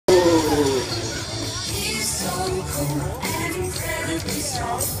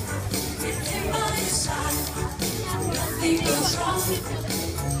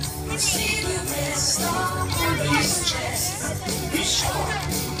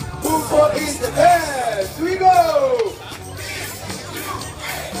Bufo is the best. We go.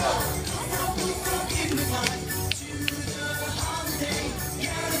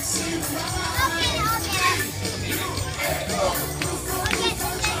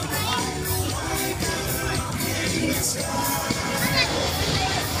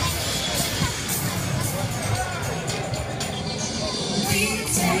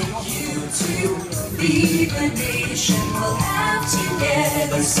 VIVA Nation, we'll have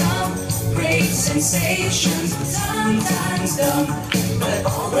together some great sensations. Sometimes dumb, but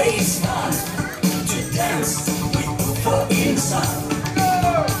always fun to dance with Bufo in the sun.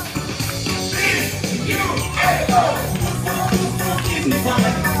 B-U-A-O, Bufo give me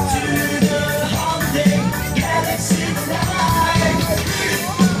fun to the holiday galaxy ride.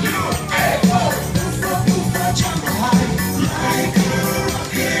 B-U-A-O, Bufo jump high like a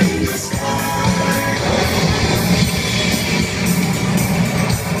rocket in the sky.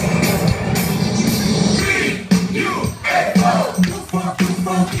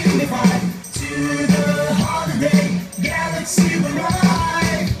 To the holiday galaxy we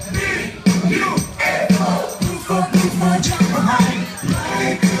ride. B-U-A-O, Bufo jump high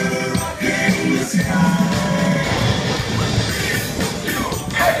like a rocket in the sky.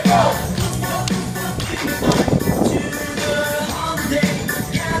 B-U-A-O, to the holiday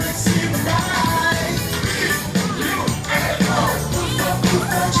galaxy we ride. B-U-A-O,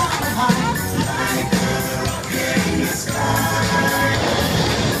 Bufo jump high like a rocket in the sky.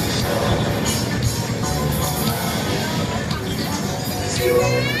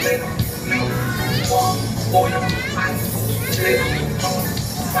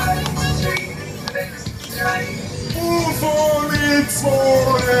 Bufo needs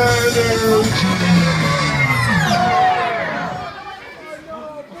more energy.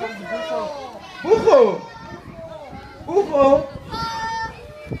 Bufo! Bufo!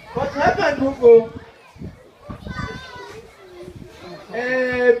 What happened, Bufo?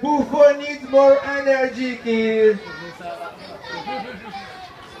 Bufo needs more energy, kid.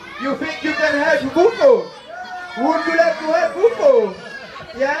 You think you can help Bufo? Would you like to help Bufo?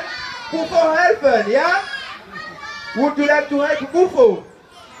 Yeah? Bufo helping, yeah? Would you like to help Bufo?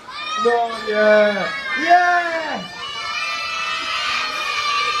 No, yeah. Yeah!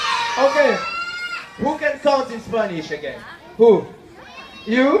 Okay. Who can count in Spanish again? Who?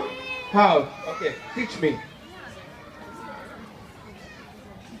 You? How? Okay, teach me.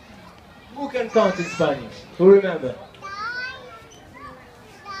 Who can count in Spanish? Who remember?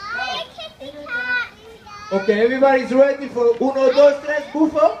 Okay, everybody's ready for uno, dos, tres,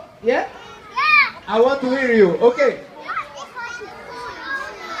 Bufo? Yeah? Yeah! I want to hear you. Okay.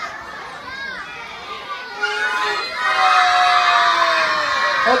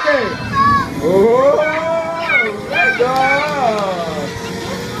 Okay. Oh, let's go!